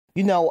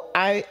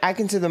I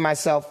consider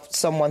myself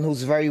someone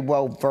who's very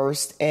well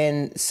versed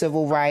in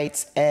civil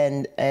rights,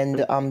 and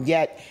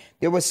yet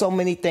there were so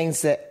many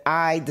things that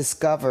I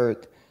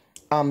discovered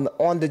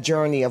on the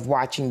journey of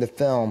watching the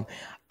film.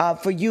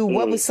 For you,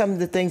 what were Mm. some of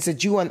the things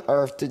that you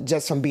unearthed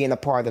just from being a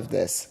part of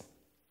this?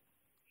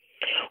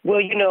 Well,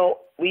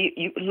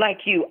 like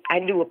you, I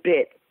knew a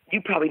bit.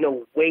 You probably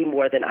know way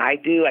more than I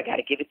do. I got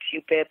to give it to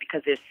you, Bev,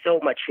 because there's so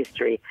much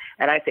history.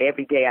 And I say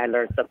every day I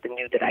learn something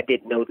new that I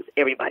didn't know that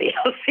everybody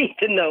else seemed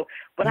to know.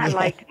 But I Yeah.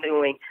 liked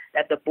knowing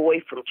that the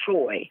boy from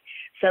Troy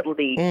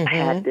suddenly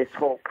had Mm-hmm. this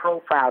whole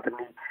profile to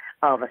me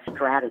of a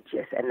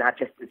strategist and not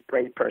just this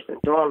brave person.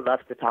 Dawn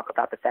loves to talk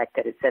about the fact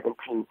that at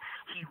 17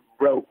 he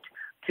wrote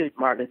to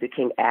Martin Luther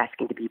King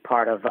asking to be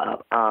part of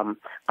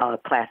a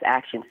class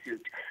action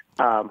suit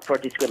for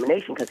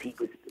discrimination because he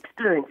was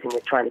experiencing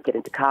it trying to get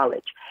into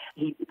college.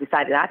 He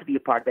decided not to be a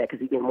part of that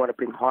because he didn't want to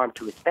bring harm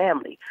to his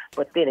family.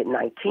 But then at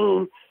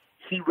 19,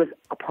 he was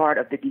a part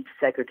of the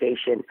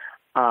desegregation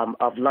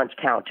of lunch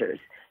counters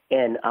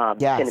in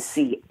Yes.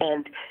 Tennessee.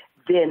 And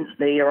then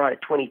later on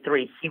at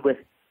 23, he was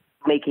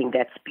making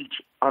that speech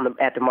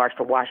at the March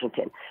for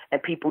Washington.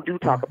 And people do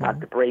talk about Mm-hmm.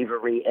 the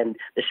bravery and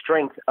the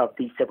strength of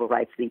these civil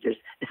rights leaders,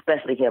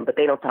 especially him, but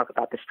they don't talk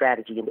about the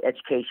strategy and the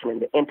education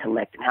and the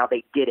intellect and how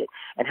they did it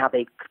and how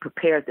they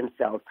prepared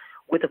themselves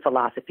with a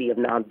philosophy of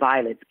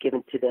nonviolence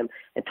given to them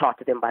and taught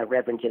to them by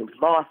Reverend James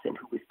Lawson,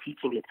 who was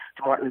teaching it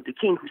to Martin Luther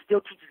King, who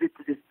still teaches it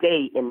to this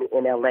day in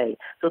L.A.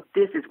 So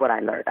this is what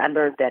I learned. I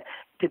learned that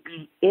to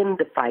be in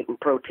the fight and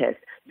protest,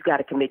 you got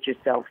to commit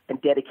yourself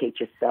and dedicate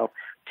yourself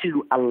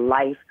to a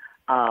life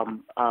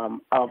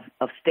of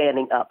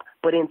standing up.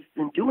 But in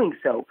doing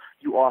so,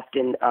 you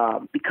often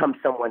become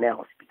someone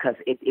else because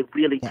it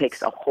really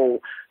takes Yes. a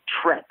whole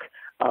trek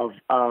of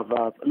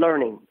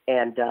learning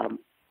and,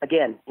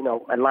 again,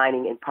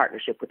 aligning in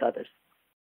partnership with others.